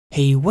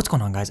Hey, what's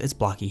going on guys? It's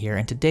Blocky here,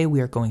 and today we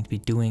are going to be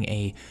doing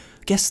a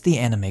Guess the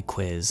Anime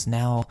quiz.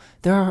 Now,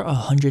 there are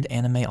 100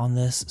 anime on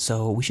this,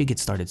 so we should get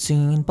started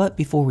soon, but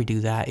before we do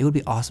that, it would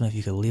be awesome if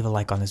you could leave a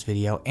like on this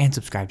video and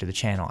subscribe to the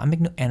channel. I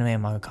make new anime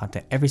and manga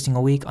content every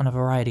single week on a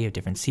variety of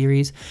different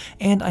series,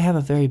 and I have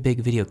a very big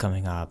video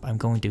coming up. I'm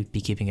going to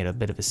be keeping it a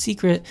bit of a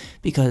secret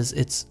because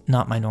it's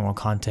not my normal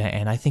content,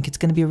 and I think it's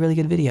going to be a really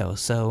good video.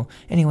 So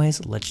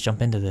anyways, let's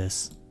jump into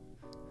this.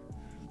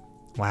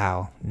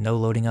 Wow, no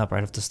loading up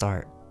right off the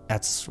start.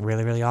 That's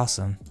really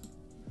awesome.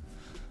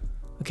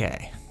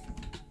 Okay,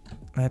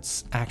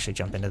 let's actually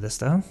jump into this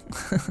though.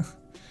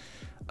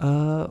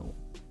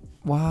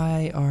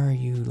 Why are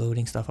you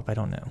loading stuff up? I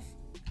don't know.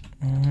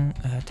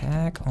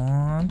 Attack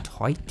on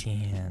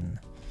Titan.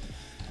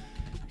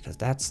 Because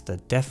that's the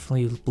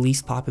definitely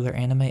least popular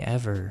anime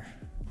ever.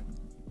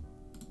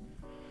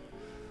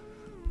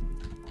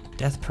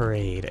 Death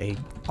Parade, a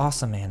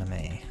awesome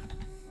anime.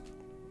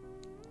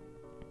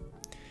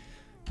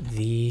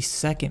 The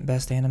second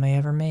best anime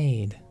ever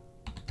made.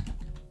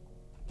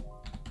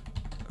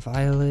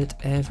 Violet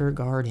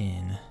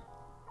Evergarden.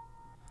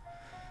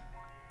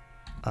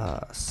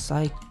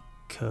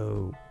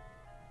 Psycho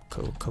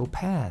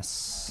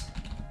Pass.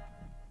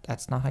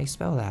 That's not how you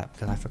spell that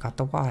because I forgot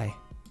the Y.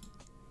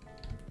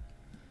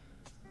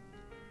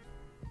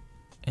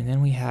 And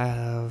then we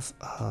have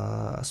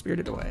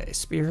Spirited Away.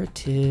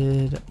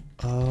 Spirited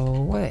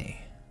Away.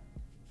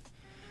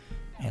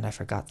 And I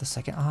forgot the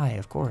second I,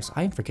 of course.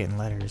 I'm forgetting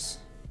letters.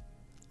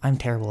 I'm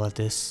terrible at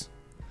this.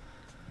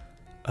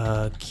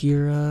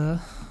 Kira,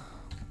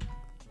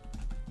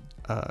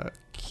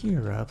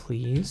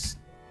 please.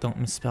 Don't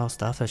misspell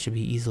stuff that should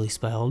be easily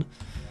spelled.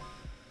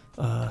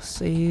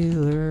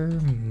 Sailor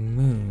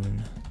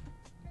Moon.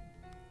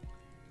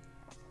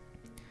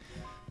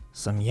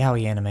 Some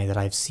yaoi anime that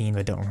I've seen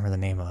but don't remember the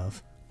name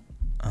of.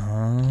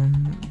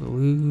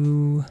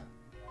 Blue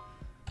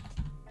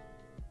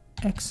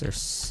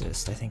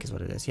Exorcist, I think is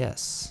what it is,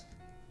 yes.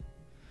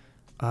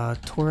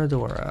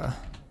 Toradora.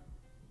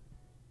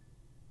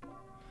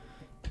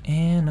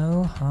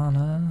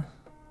 Anohana.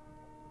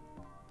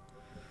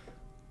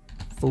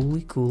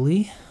 Fully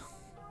Cooley.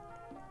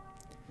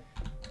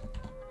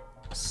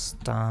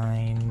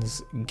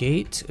 Steins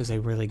Gate is a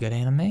really good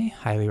anime,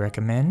 highly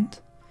recommend.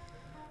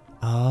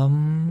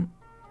 Madoka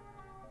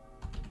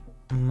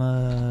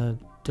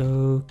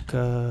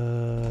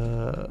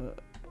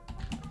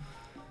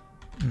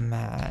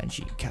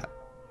Magica.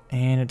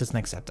 And it doesn't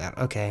accept that.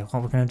 Okay,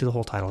 well, we're gonna do the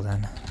whole title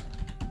then.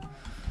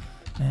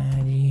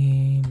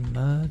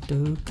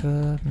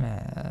 Madoka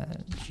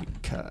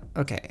Magica.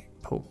 Okay,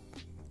 Pope.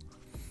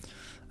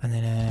 And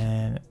then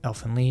an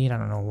Elfin Lead. I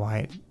don't know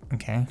why.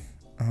 Okay.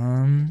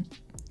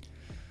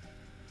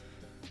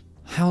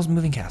 Howl's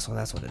Moving Castle.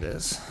 That's what it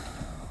is.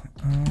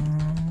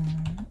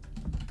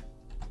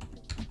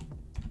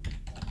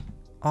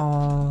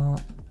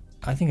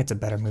 I think it's a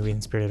better movie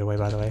than Spirited Away,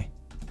 by the way.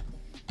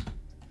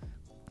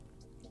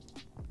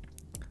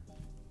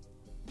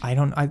 I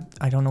don't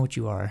know what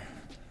you are.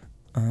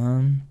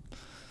 And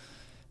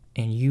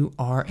you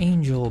are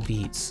Angel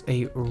Beats,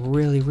 a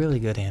really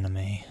good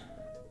anime.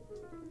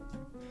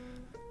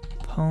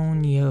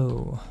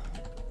 Ponyo.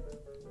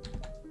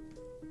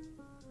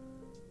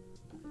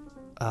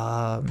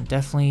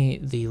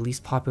 Definitely the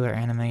least popular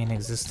anime in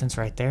existence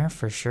right there,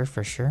 for sure.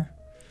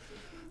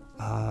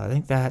 I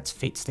think that's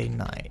Fate Stay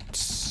Night.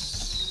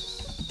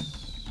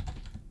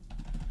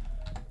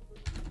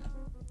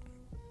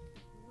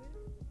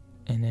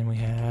 And then we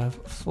have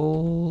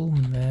Full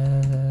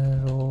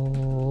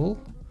Metal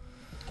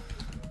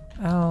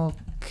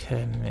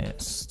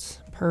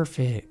Alchemist.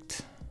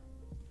 Perfect.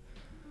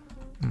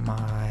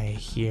 My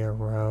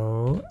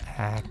Hero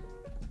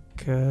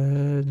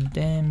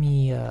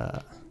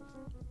Academia.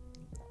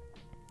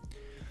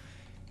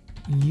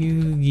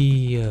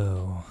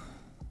 Yu-Gi-Oh!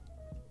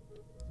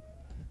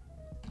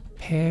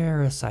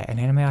 Parasite, an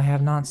anime I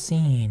have not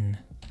seen.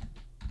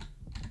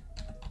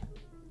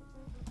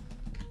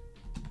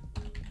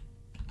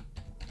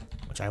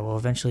 Which I will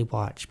eventually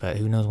watch, but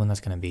who knows when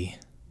that's gonna be.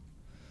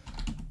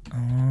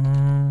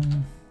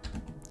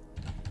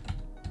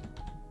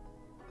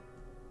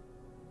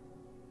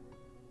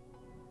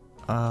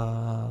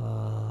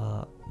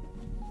 I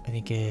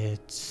think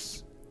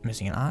it's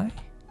Missing an Eye?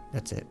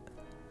 That's it.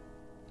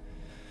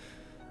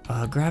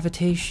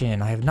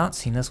 Gravitation. I have not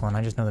seen this one,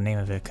 I just know the name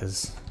of it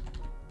because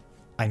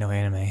I know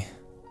anime.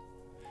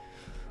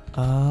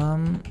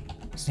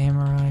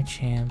 Samurai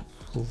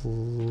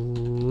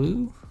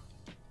Champloo.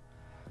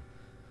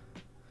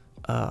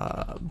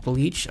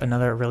 Bleach,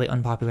 another really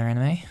unpopular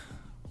anime.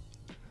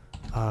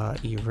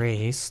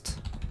 Erased.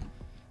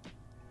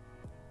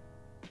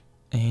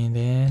 And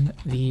then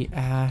the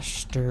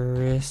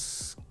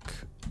Asterisk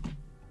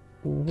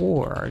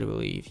War, I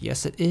believe.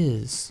 Yes, it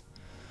is.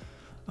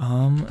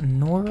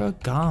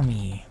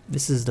 Noragami.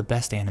 This is the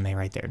best anime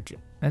right there.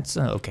 That's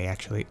okay,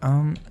 actually.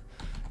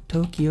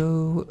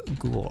 Tokyo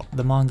Ghoul.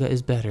 The manga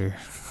is better.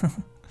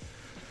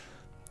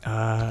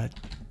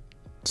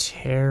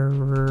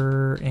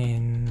 Terror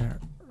in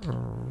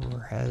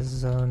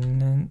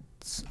Resonance.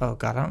 Oh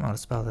god, I don't know how to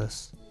spell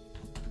this.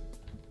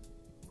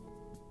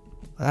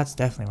 Well, that's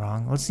definitely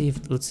wrong. Let's see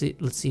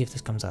if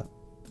this comes up.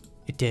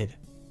 It did.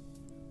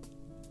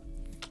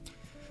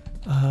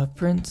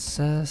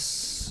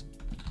 Princess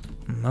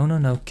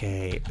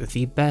Mononoke,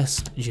 the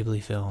best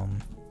Ghibli film.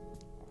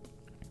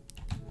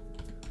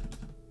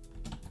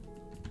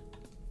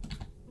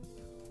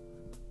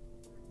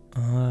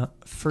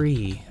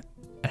 Free,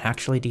 an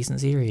actually decent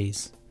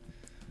series.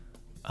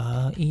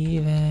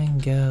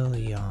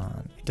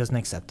 Evangelion. It doesn't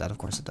accept that, of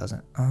course it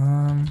doesn't.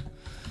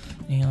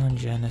 Neon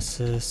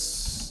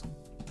Genesis.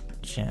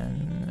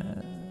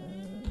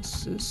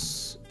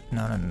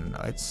 No,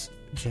 it's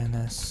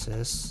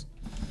Genesis.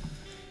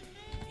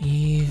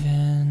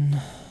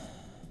 Evangelion.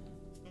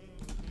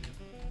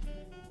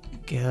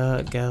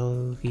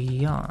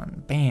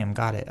 Bam,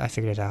 got it. I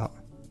figured it out.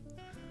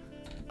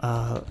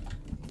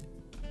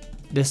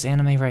 This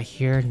anime right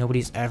here,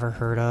 nobody's ever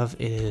heard of.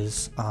 It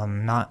is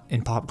not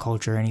in pop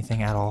culture or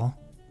anything at all.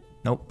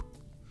 Nope.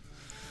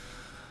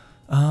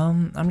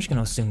 I'm just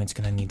gonna assume it's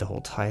gonna need the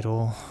whole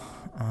title.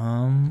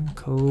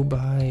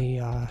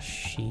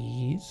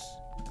 Kobayashi's.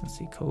 Let's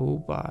see,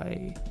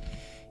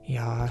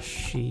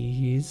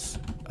 Kobayashi's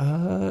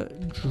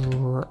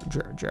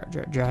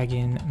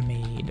Dragon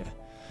Maid.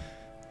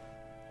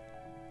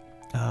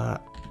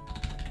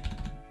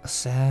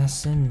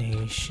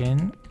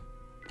 Assassination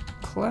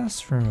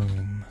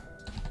Classroom,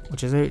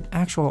 which is an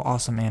actual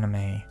awesome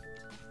anime.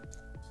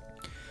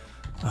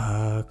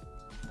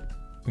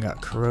 We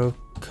got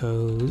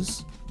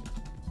Kuroko's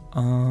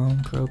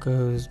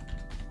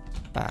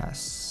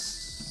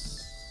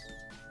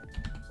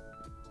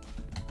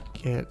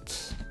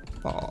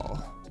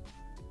Basketball.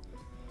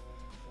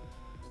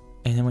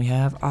 And then we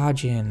have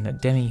Ajin,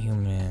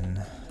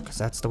 Demi-Human, because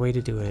that's the way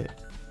to do it.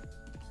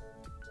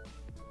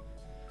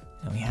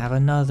 And we have a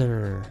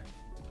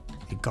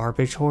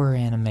garbage horror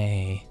anime.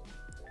 And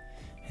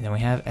then we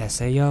have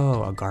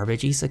SAO, a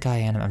garbage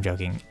isekai anime. I'm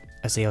joking.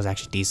 SAO is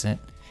actually decent.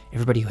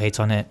 Everybody who hates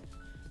on it,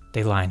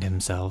 they lying to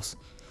themselves.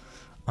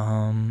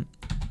 Code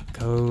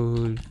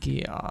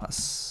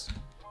Geass.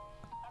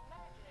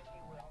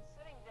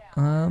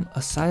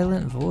 A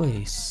Silent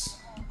Voice.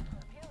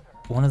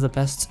 One of the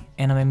best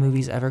anime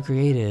movies ever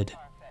created.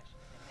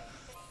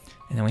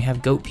 And then we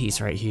have Goat Piece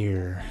right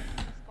here.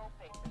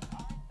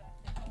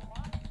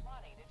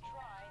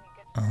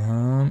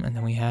 And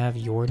then we have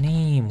Your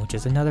Name, which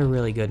is another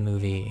really good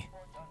movie.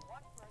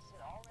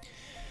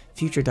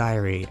 Future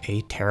Diary,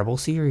 a terrible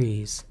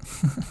series.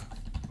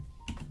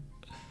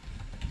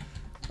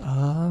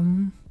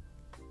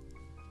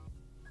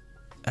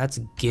 That's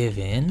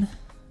Given.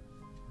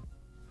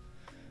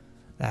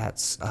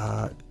 That's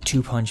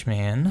Two Punch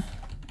Man.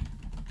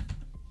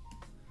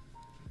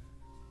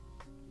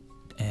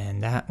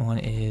 And that one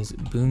is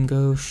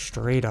Bungo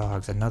Stray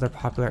Dogs, another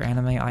popular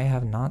anime I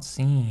have not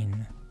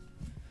seen.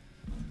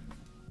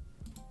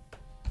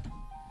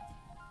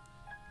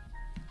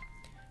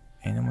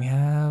 And then we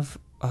have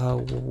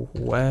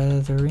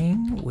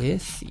Weathering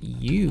with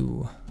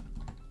You.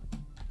 I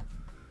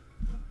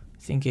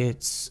think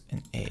it's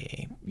an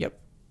A. Yep,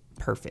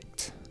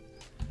 perfect.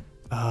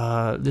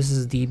 This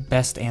is the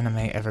best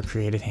anime ever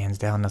created, hands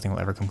down. Nothing will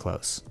ever come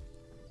close.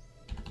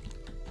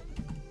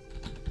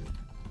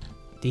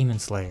 Demon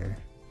Slayer.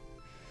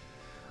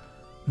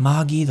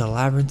 Magi, the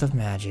Labyrinth of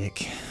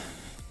Magic.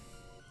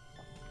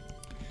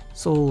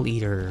 Soul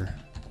Eater.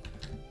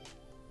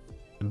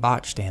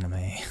 Botched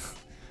anime.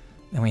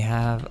 Then we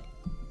have,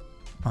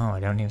 oh,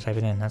 I don't need to type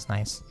it in, that's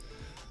nice.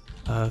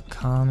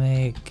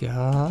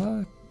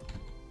 Kamega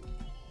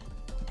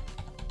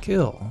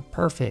Kill,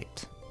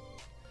 perfect.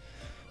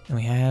 And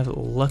we have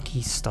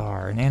Lucky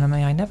Star, an anime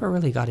I never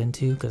really got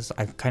into because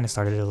I kind of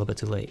started it a little bit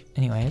too late.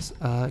 Anyways,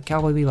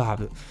 Cowboy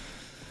Bebop,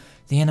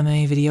 the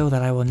anime video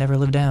that I will never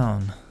live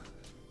down.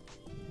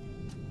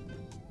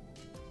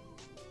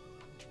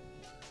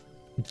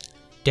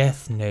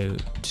 Death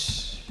Note.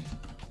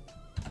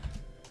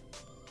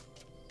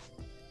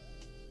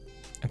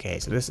 Okay,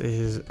 so this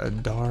is a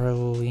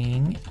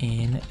Darling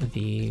in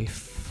the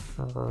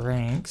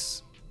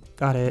Franxx.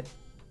 Got it.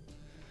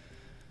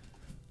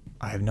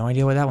 I have no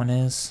idea what that one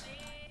is.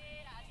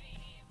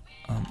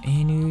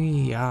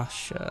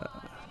 Inuyasha.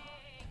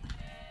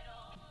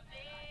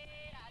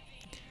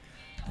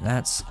 And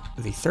that's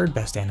the third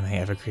best anime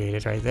ever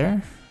created right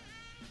there.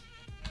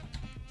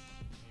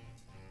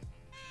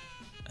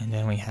 And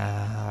then we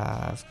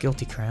have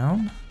Guilty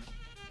Crown.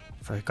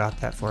 Forgot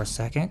that for a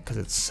second because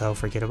it's so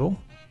forgettable.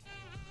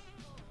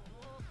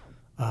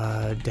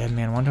 Dead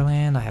Man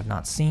Wonderland, I have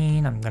not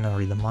seen. I'm gonna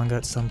read the manga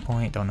at some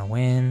point, don't know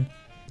when.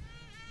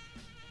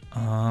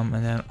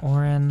 And then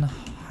Oren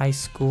High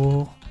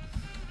School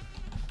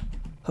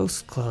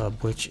Host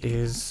Club, which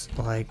is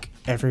like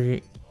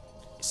every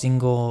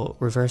single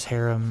reverse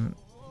harem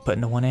put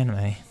into one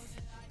anime.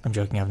 I'm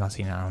joking, I've not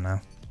seen it, I don't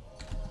know.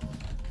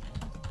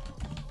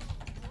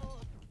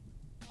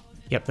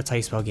 Yep, that's how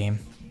you spell game.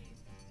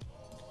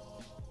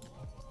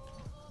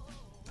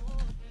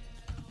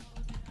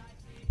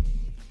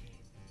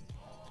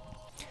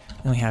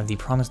 Then we have The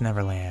Promised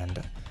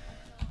Neverland.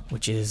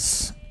 which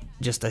is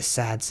just a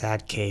sad,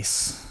 sad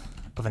case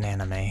of an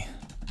anime.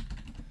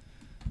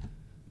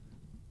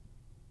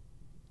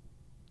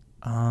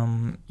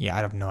 Yeah, I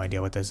have no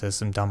idea what this is.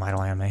 Some dumb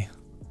idol anime.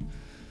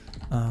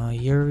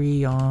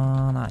 Yuri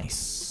on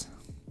Ice.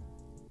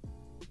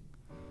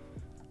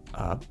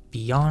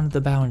 Beyond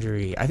the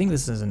Boundary. I think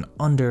this is an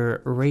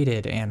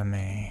underrated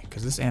anime,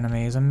 because this anime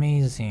is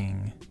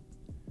amazing.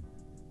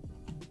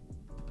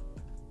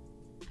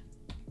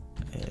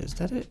 Is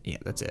that it? Yeah,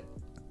 that's it.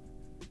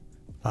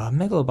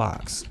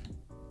 Megalobox.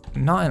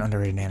 Not an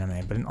underrated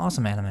anime, but an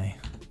awesome anime.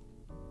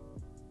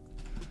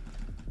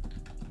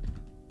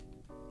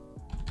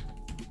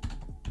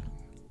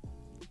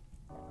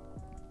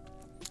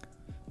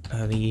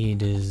 The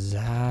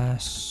Disastrous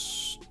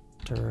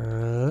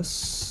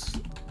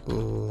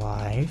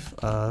Life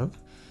of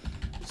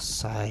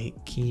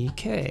Psyche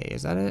K.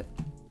 Is that it?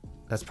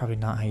 That's probably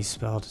not how you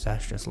spell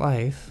disastrous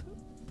life.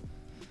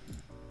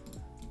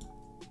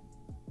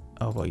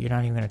 Oh, but you're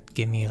not even gonna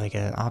give me like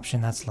an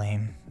option? That's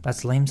lame.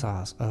 That's lame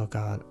sauce. Oh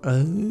god.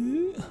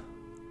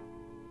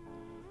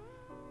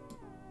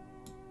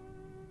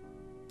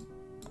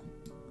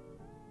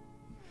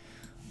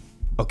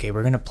 Okay,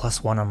 we're gonna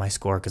 +1 on my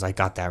score because I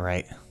got that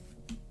right.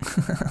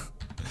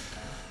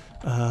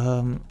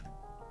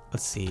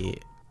 Let's see.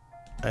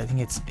 I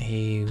think it's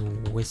a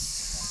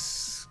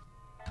whisker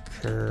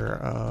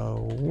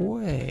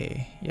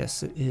away.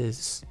 Yes, it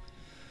is.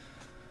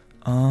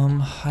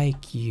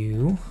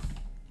 Haikyuu.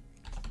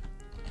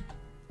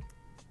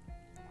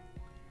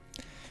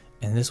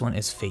 And this one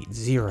is Fate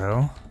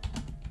Zero.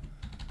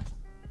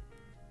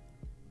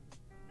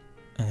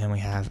 And then we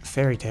have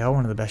Fairy Tail,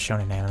 one of the best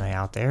shonen anime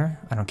out there.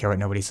 I don't care what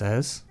nobody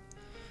says.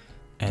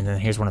 And then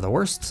here's one of the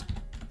worst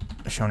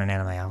shonen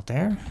anime out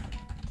there.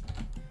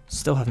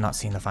 Still have not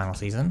seen the final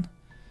season.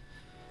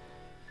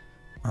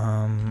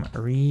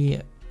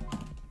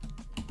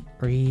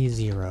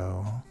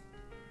 Re:Zero.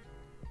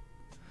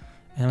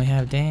 And we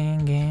have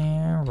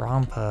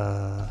Danganronpa.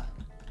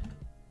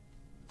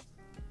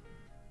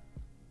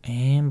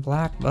 And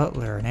Black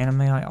Butler, an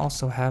anime I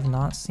also have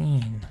not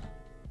seen.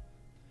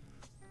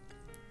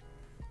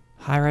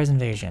 High Rise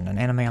Invasion, an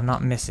anime I'm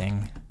not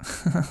missing.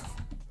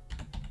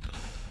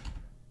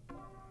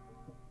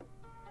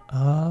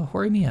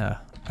 Horimiya,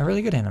 a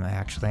really good anime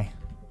actually.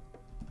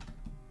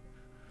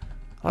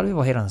 A lot of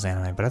people hate on this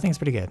anime, but I think it's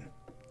pretty good.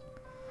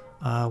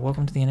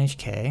 Welcome to the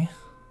NHK.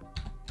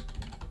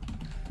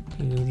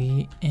 To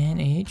the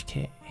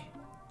NHK.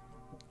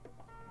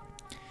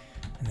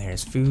 And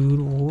there's Food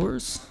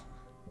Wars.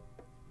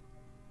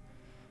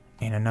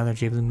 And another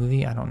Ghibli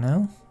movie, I don't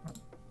know.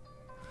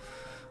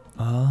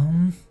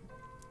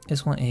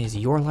 This one is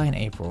Your Lie in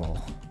April,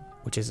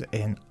 which is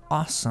an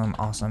awesome,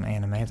 awesome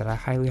anime that I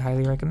highly,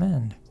 highly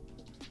recommend.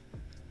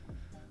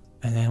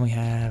 And then we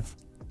have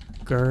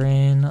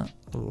Gurren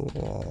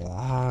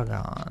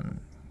Lagann.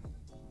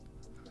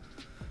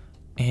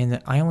 And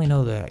I only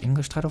know the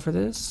English title for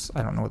this.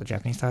 I don't know what the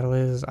Japanese title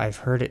is. I've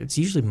heard it. It's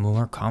usually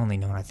more commonly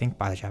known, I think,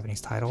 by the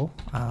Japanese title.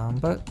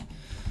 But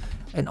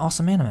an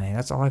awesome anime.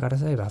 That's all I gotta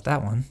say about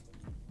that one.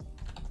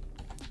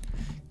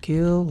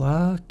 Kill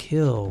la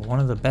Kill. One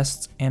of the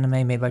best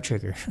anime made by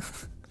Trigger.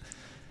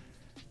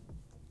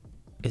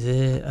 Is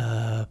it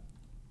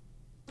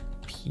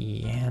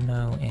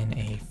Piano in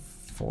a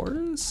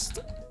Forest?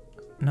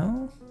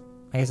 No?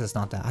 I guess it's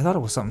not that. I thought it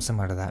was something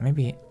similar to that.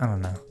 Maybe, I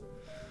don't know.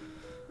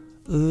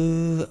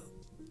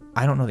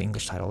 I don't know the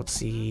English title. Let's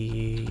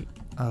see.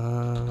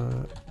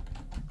 Oh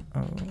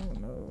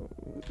no.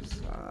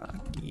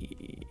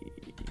 Zaki.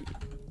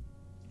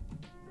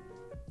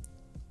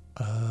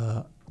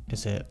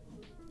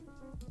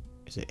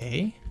 Is it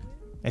A?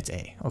 It's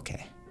A,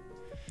 okay.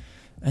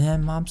 And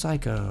then Mob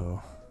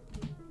Psycho,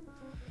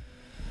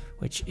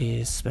 which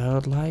is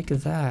spelled like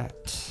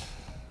that.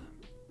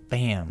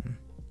 Bam.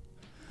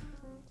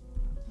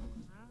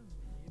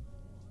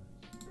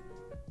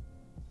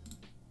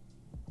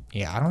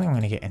 Yeah, I don't think I'm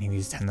gonna get any of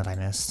these 10 that I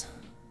missed.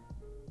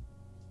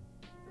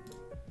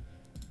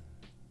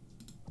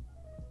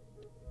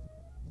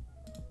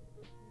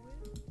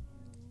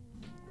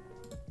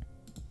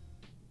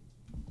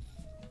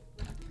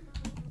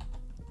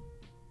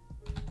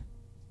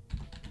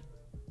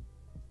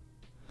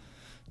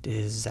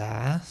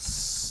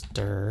 Disaster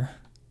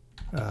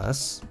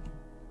us.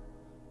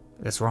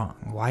 That's wrong.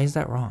 Why is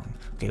that wrong?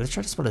 Okay, let's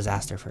try to spell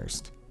disaster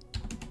first.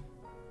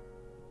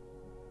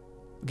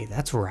 Okay,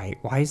 that's right.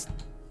 Why is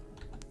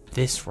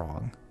this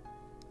wrong?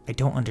 I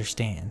don't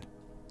understand.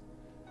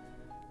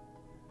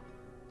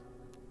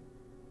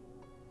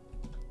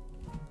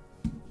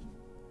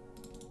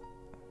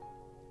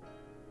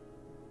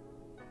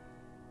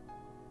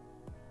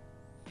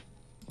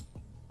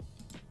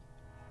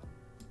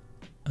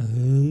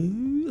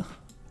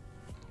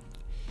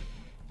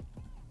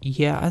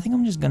 Yeah, I think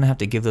I'm just gonna have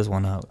to give this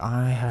one up.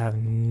 I have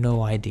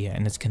no idea,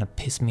 and it's gonna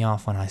piss me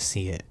off when I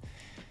see it.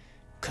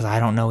 Because I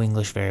don't know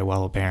English very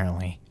well,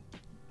 apparently.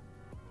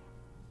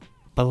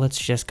 But let's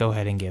just go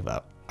ahead and give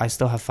up. I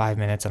still have 5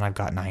 minutes and I've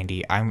got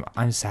 90.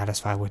 I'm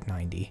satisfied with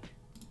 90.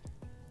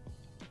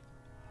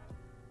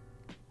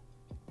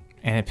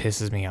 And it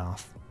pisses me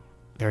off.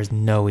 There's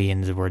no E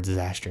in the word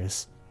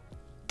disastrous.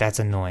 That's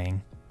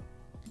annoying.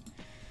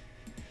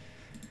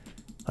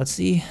 Let's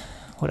see.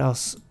 What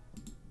else?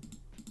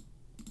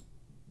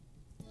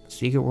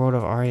 Secret World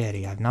of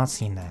Arietti. I've not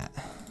seen that.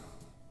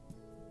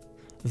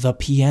 The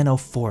Piano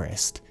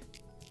Forest.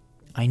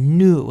 I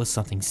knew it was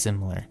something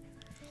similar.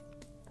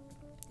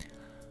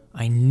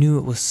 I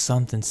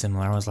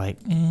was like,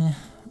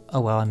 oh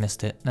well, I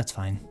missed it. That's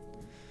fine.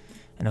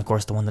 And of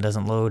course, the one that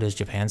doesn't load is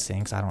Japan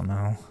Sinks. I don't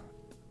know.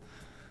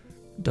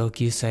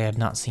 Dokusei I've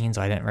not seen,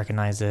 so I didn't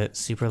recognize it.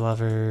 Super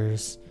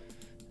Lovers.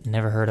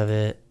 Never heard of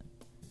it.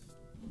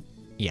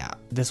 Yeah,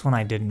 this one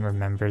I didn't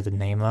remember the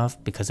name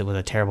of because it was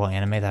a terrible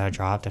anime that I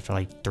dropped after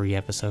like 3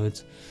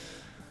 episodes.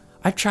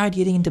 I've tried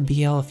getting into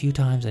BL a few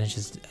times and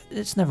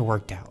it's never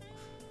worked out.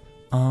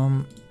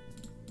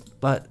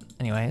 But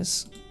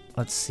anyways,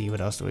 let's see, what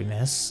else do we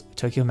miss?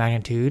 Tokyo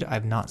Magnitude,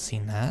 I've not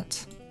seen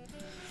that.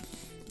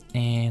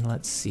 And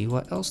let's see,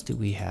 what else do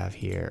we have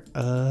here?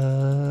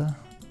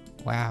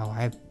 Wow,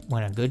 I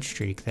went a good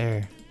streak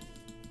there.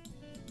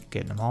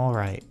 Getting them all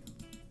right.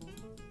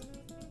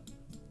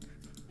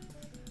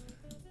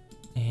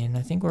 And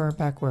I think we're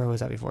back where I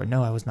was at before.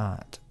 No, I was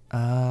not.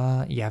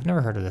 Yeah, I've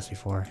never heard of this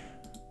before.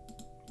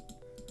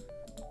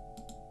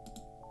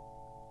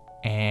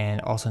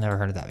 And also never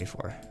heard of that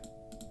before.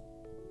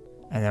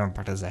 And then we're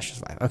back to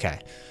Zesh's Life. Okay.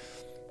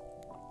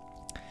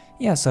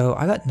 Yeah, so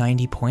I got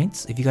 90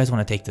 points. If you guys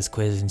want to take this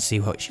quiz and see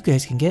what you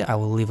guys can get, I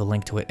will leave a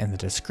link to it in the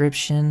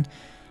description.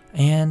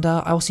 And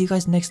I will see you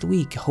guys next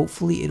week.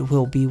 Hopefully it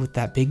will be with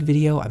that big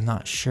video. I'm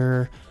not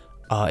sure.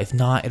 If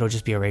not, it'll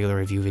just be a regular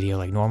review video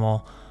like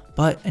normal.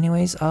 But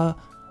anyways,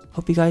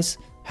 hope you guys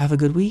have a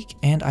good week,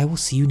 and I will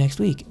see you next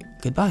week.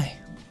 Goodbye.